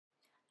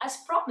As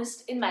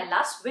promised in my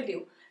last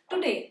video,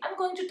 today I'm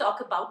going to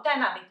talk about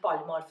dynamic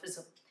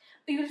polymorphism.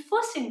 We will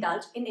first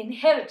indulge in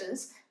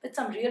inheritance with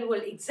some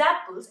real-world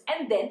examples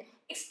and then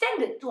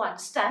extend it to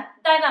understand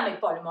dynamic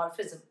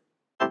polymorphism.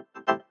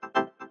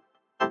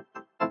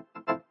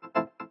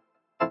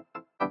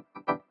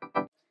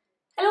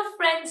 Hello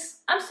friends,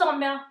 I'm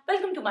Soumya.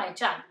 Welcome to my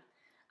channel.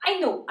 I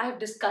know I have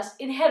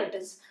discussed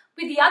inheritance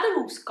with the other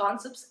OOPS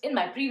concepts in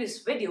my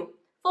previous video,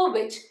 for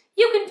which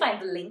you can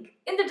find the link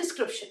in the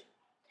description.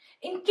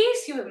 In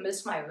case you have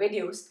missed my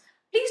videos,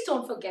 please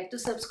don't forget to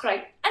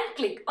subscribe and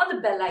click on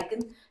the bell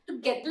icon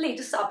to get the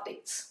latest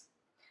updates.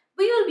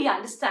 We will be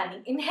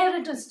understanding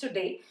inheritance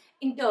today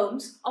in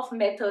terms of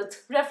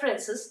methods,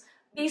 references,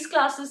 base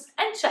classes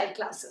and child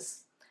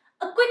classes.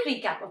 A quick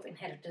recap of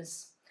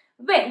inheritance.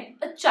 When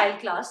a child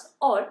class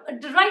or a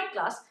derived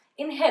class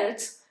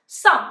inherits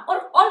some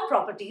or all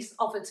properties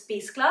of its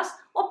base class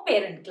or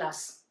parent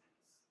class.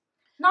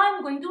 Now I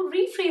am going to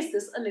rephrase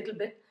this a little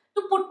bit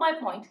to put my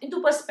point into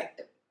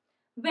perspective.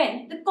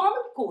 When the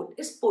common code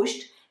is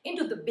pushed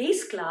into the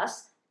base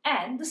class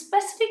and the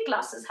specific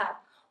classes have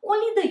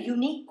only the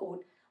unique code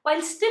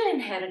while still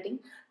inheriting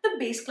the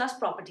base class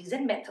properties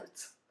and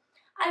methods.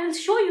 I will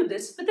show you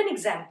this with an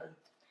example.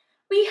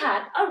 We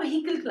had our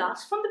vehicle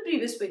class from the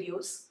previous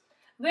videos,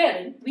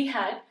 wherein we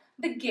had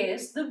the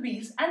gears, the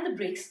wheels and the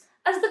brakes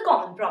as the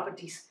common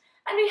properties,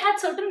 and we had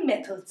certain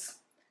methods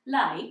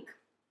like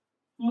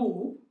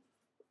move,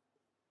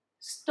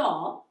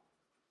 stop,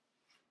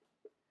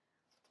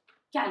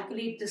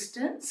 calculate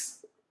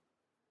distance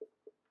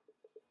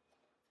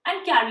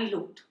and carry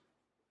load.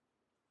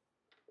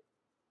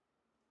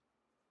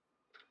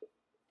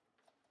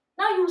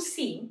 Now you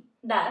see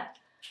that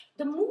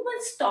the move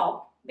and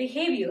stop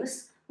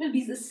behaviors will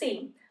be the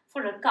same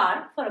for a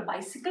car, for a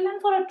bicycle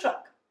and for a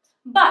truck.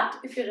 But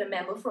if you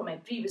remember from my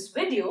previous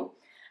video,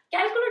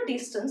 calculate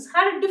distance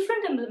had a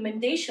different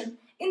implementation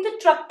in the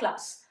truck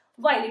class,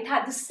 while it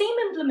had the same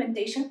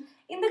implementation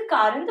in the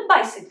car and the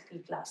bicycle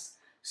class.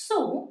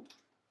 So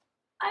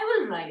I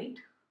will write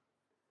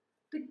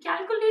the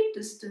calculate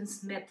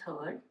distance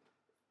method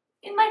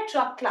in my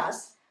truck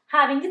class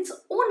having its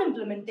own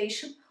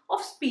implementation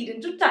of speed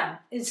into time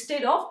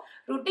instead of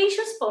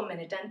rotations per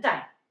minute and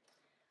time.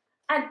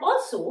 And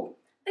also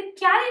the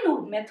carry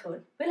load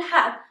method will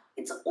have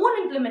its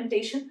own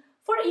implementation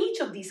for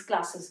each of these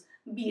classes,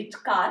 be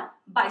it car,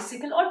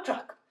 bicycle or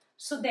truck.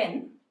 So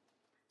then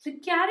the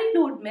carry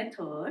load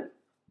method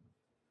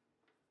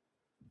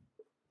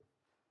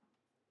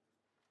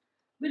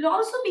will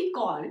also be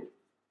called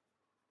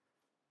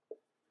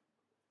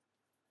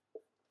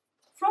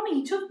from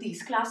each of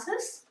these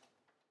classes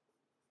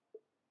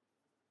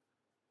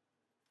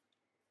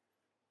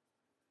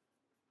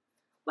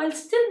while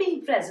still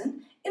being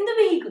present in the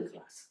vehicle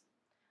class.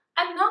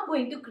 I'm now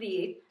going to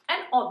create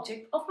an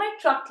object of my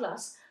truck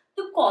class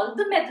to call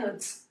the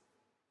methods.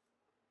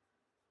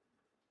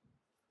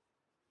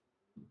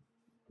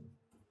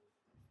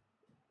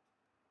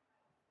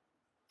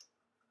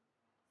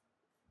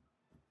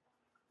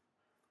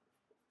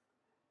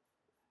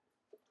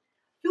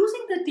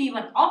 Using the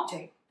T1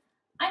 object,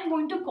 I'm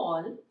going to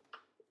call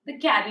the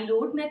carry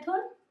load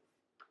method,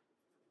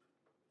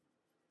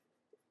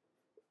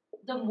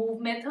 the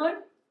move method,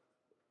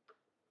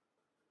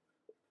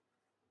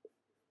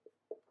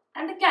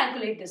 and the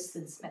calculate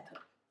distance method.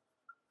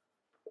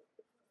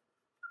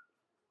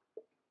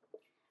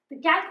 The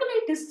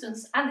calculate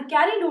distance and the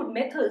carry load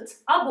methods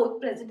are both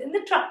present in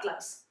the truck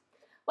class,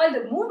 while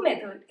the move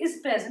method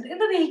is present in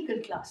the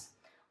vehicle class.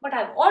 But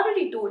I've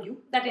already told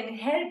you that in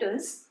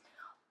inheritance,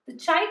 the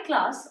child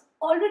class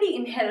already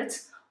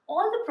inherits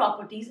all the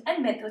properties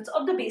and methods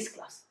of the base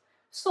class.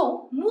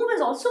 So move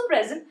is also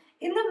present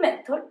in the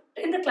method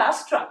in the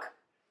class truck.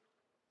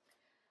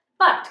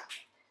 But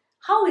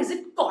how is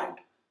it called?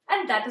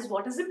 And that is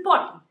what is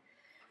important.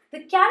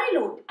 The carry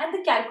load and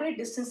the calculate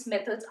distance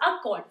methods are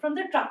called from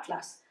the truck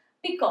class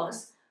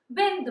because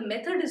when the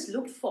method is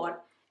looked for,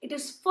 it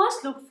is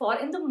first looked for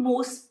in the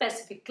most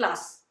specific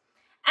class.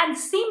 And the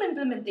same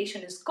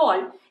implementation is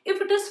called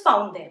if it is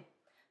found there.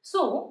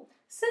 So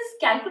since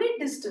calculate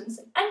distance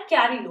and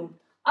carry load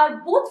are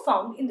both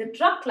found in the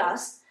truck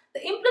class,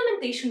 the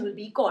implementation will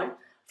be called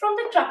from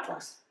the truck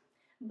class.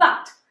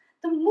 But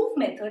the move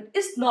method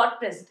is not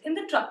present in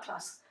the truck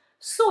class,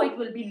 so it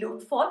will be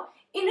looked for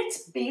in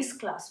its base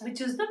class, which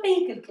is the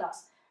vehicle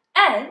class.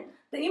 And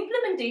the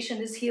implementation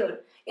is here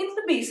in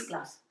the base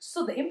class.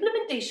 So the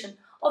implementation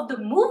of the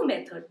move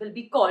method will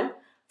be called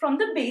from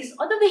the base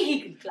or the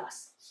vehicle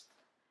class.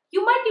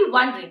 You might be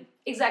wondering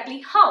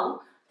exactly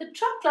how the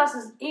truck class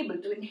is able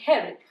to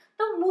inherit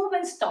the move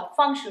and stop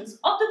functions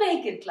of the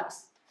vehicle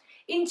class.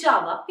 In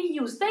Java, we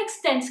use the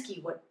extends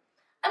keyword.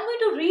 I'm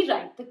going to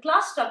rewrite the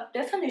class struct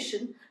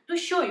definition to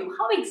show you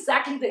how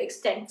exactly the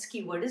extends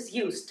keyword is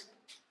used.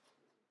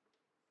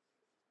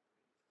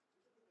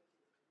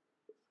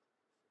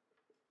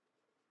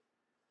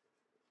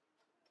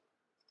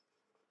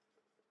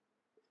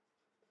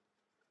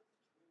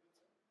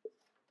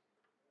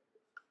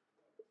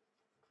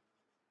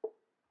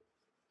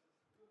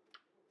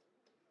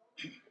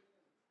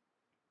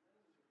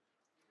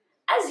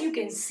 As you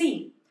can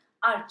see,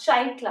 our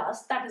child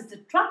class, that is the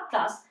truck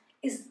class,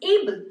 is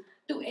able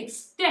to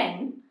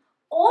extend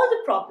all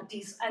the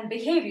properties and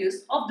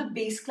behaviors of the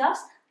base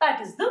class, that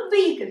is the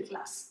vehicle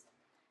class.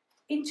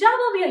 In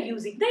Java, we are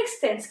using the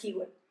extends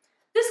keyword.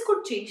 This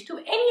could change to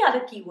any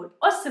other keyword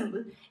or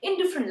symbol in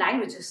different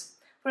languages.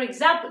 For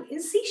example,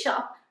 in C#,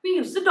 we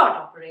use the dot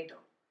operator.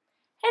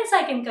 Hence,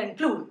 I can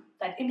conclude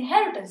that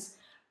inheritance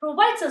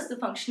provides us the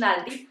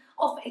functionality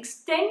of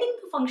extending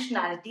the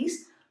functionalities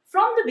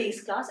from the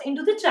base class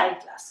into the child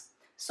class.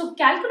 So,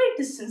 calculate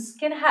distance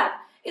can have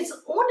its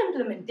own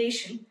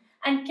implementation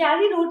and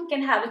carry load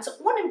can have its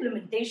own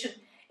implementation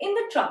in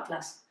the truck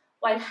class,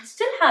 while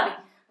still having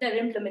their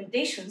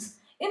implementations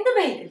in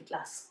the vehicle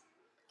class.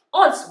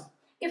 Also,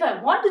 if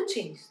I want to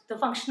change the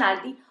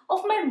functionality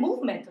of my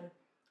move method,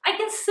 I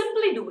can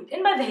simply do it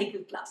in my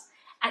vehicle class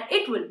and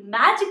it will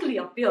magically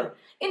appear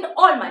in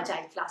all my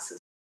child classes.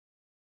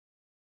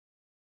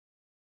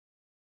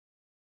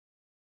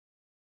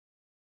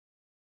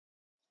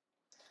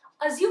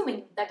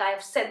 Assuming that I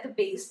have set the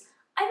base,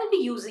 I will be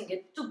using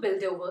it to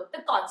build over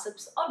the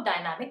concepts of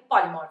dynamic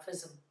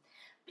polymorphism.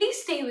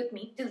 Please stay with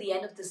me till the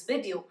end of this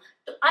video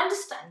to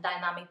understand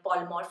dynamic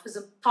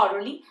polymorphism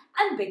thoroughly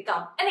and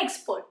become an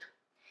expert.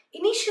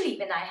 Initially,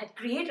 when I had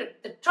created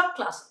the truck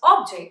class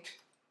object,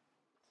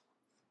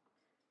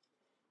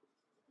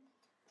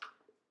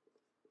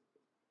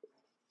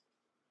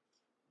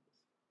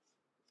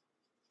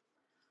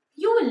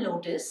 you will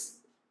notice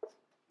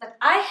that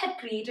I had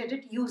created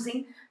it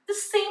using the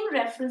same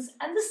reference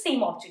and the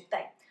same object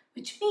type,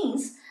 which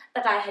means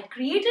that I had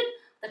created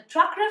the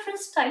truck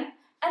reference type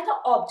and the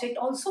object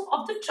also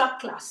of the truck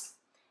class.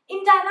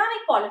 In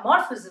dynamic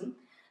polymorphism,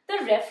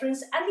 the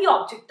reference and the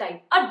object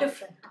type are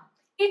different.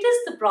 It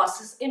is the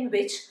process in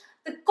which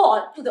the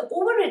call to the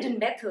overridden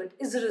method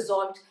is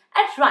resolved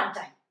at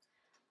runtime.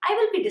 I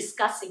will be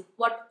discussing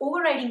what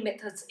overriding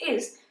methods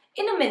is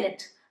in a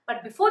minute,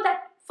 but before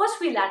that,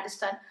 first we'll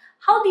understand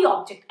how the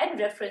object and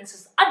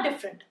references are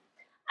different.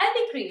 I'll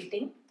be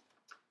creating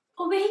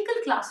a vehicle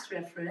class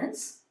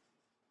reference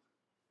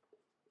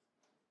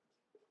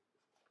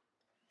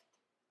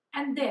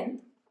and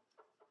then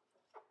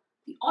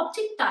the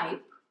object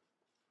type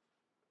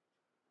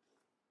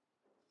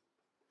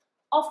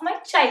of my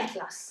child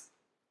class.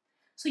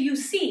 So you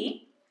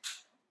see,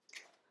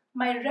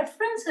 my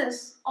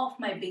references of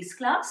my base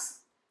class,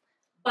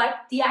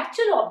 but the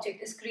actual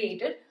object is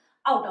created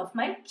out of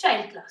my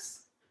child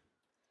class.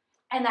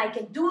 And I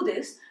can do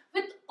this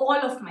with all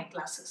of my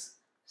classes.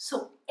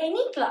 So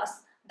any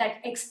class that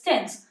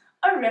extends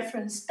a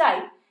reference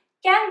type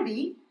can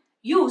be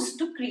used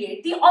to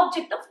create the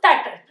object of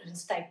that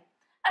reference type.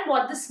 And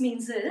what this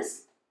means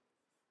is,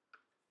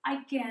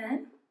 I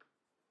can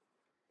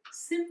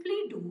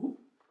simply do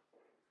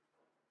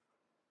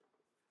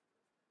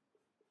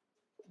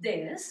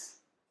this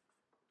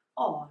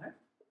or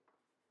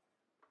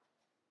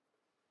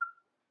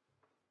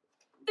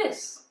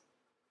this.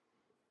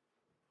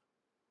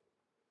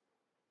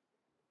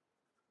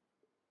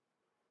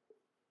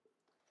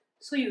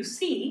 So you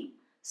see,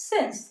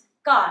 since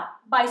car,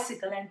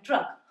 bicycle and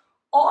truck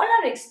all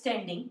are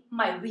extending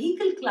my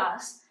vehicle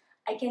class,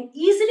 I can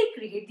easily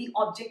create the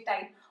object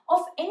type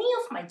of any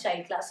of my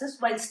child classes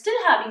while still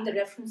having the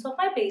reference of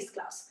my base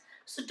class.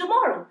 So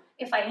tomorrow,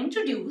 if I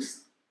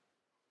introduce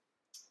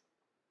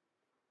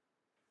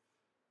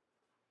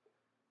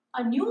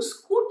a new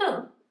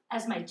scooter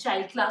as my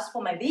child class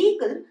for my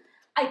vehicle,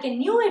 I can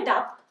new it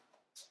up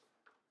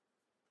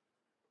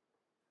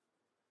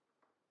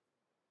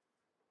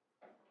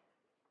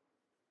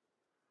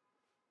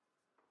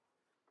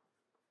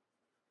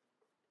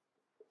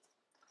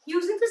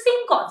using the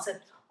same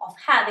concept of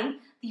having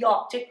the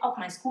object of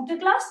my scooter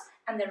class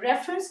and the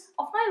reference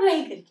of my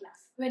vehicle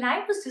class. When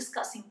I was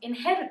discussing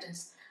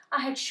inheritance,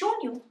 I had shown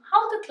you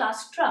how the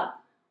class truck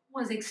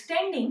was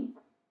extending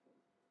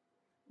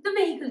the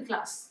vehicle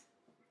class.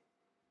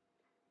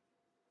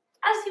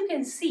 As you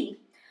can see,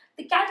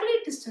 the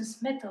calculate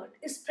distance method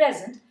is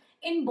present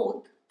in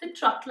both the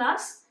truck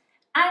class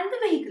and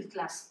the vehicle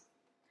class,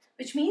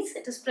 which means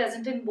it is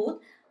present in both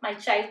my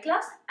child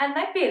class and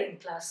my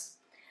parent class,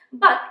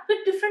 but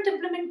with different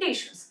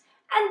implementations.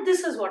 And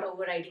this is what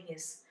overriding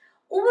is.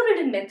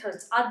 Overridden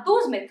methods are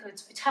those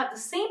methods which have the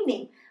same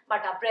name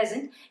but are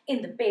present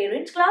in the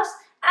parent class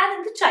and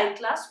in the child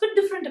class with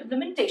different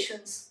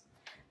implementations.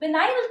 When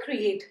I will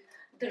create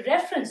the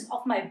reference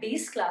of my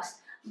base class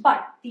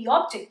but the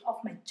object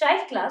of my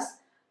child class,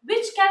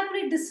 which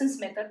calculate distance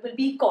method will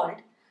be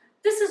called?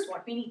 This is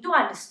what we need to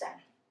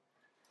understand.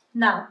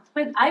 Now,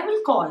 when I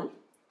will call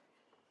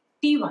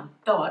T1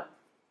 dot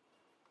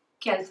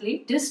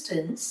calculate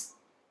distance,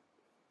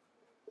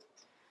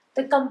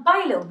 the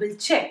compiler will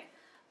check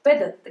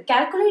whether the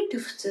calculate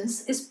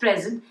distance is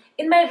present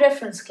in my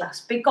reference class,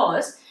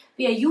 because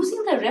we are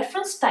using the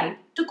reference type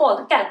to call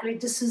the calculate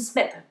distance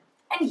method.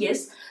 And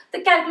yes,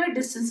 the calculate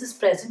distance is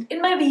present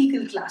in my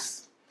vehicle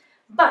class.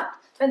 But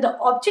when the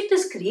object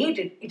is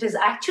created, it is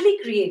actually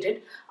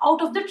created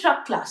out of the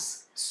truck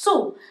class.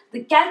 So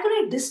the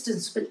calculate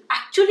distance will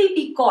actually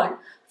be called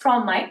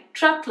from my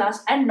truck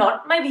class and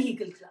not my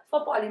vehicle class.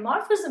 For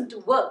polymorphism to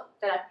work,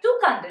 there are two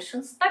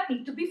conditions that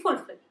need to be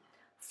fulfilled.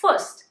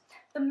 First,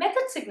 the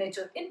method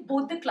signature in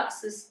both the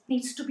classes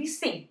needs to be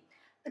same.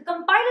 The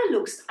compiler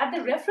looks at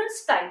the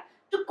reference type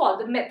to call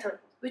the method,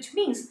 which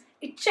means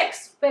it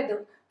checks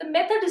whether the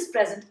method is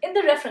present in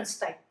the reference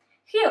type.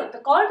 Here, the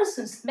call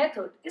distance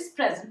method is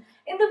present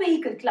in the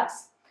vehicle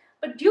class.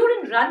 But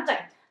during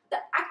runtime, the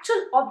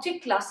actual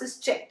object class is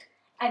checked.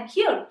 And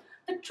here,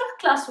 the truck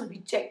class will be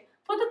checked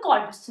for the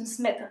call distance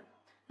method.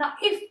 Now,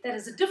 if there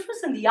is a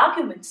difference in the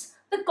arguments,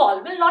 the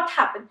call will not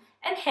happen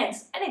and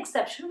hence an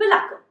exception will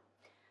occur.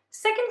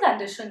 Second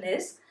condition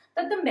is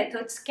that the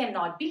methods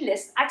cannot be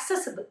less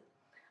accessible.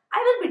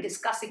 I will be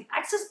discussing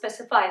access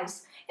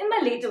specifiers in my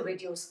later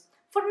videos.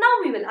 For now,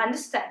 we will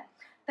understand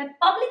that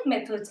public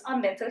methods are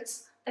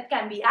methods that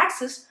can be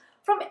accessed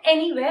from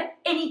anywhere,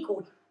 any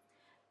code.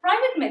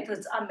 Private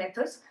methods are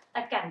methods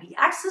that can be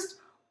accessed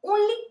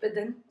only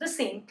within the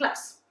same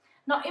class.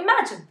 Now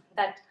imagine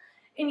that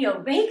in your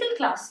vehicle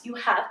class you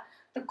have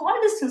the call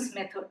distance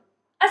method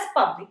as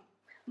public,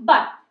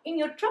 but in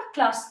your truck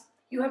class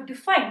you have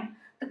defined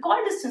the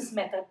call distance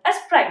method as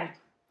private.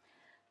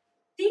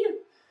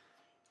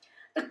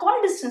 The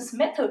call distance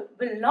method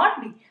will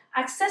not be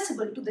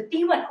accessible to the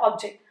T1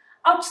 object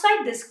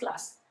outside this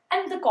class,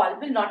 and the call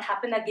will not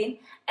happen again,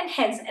 and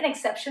hence an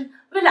exception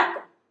will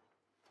occur.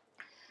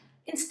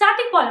 In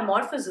static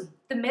polymorphism,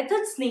 the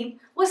method's name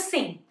was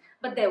same,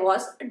 but there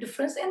was a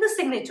difference in the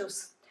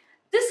signatures.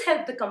 This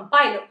helped the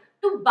compiler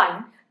to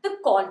bind the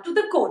call to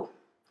the code.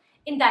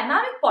 In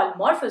dynamic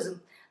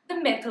polymorphism,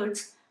 the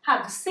methods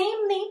have the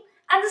same name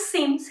and the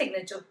same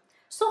signature.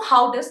 So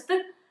how does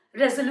the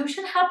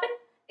resolution happen?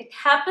 It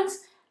happens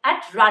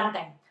at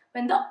runtime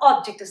when the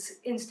object is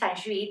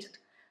instantiated.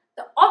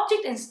 The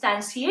object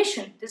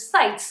instantiation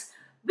decides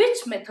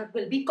which method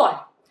will be called.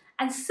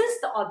 And since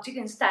the object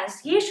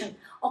instantiation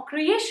or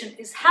creation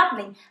is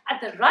happening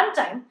at the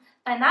runtime,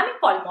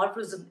 dynamic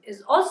polymorphism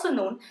is also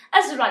known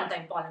as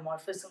runtime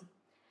polymorphism.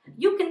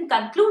 You can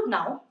conclude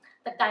now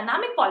that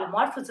dynamic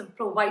polymorphism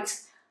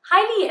provides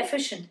highly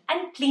efficient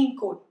and clean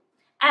code,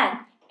 and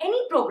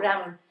any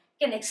programmer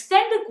can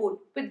extend the code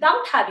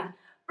without having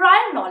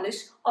prior knowledge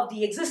of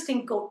the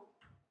existing code.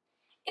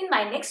 In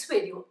my next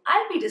video,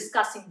 I'll be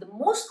discussing the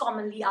most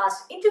commonly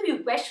asked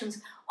interview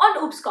questions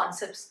on OOPS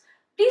concepts.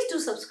 Please do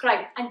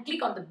subscribe and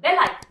click on the bell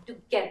icon to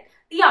get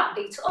the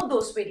updates of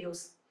those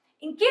videos.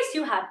 In case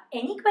you have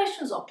any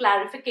questions or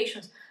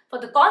clarifications for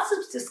the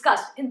concepts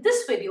discussed in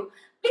this video,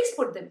 please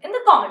put them in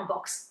the comment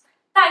box.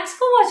 Thanks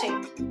for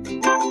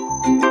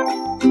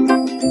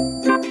watching.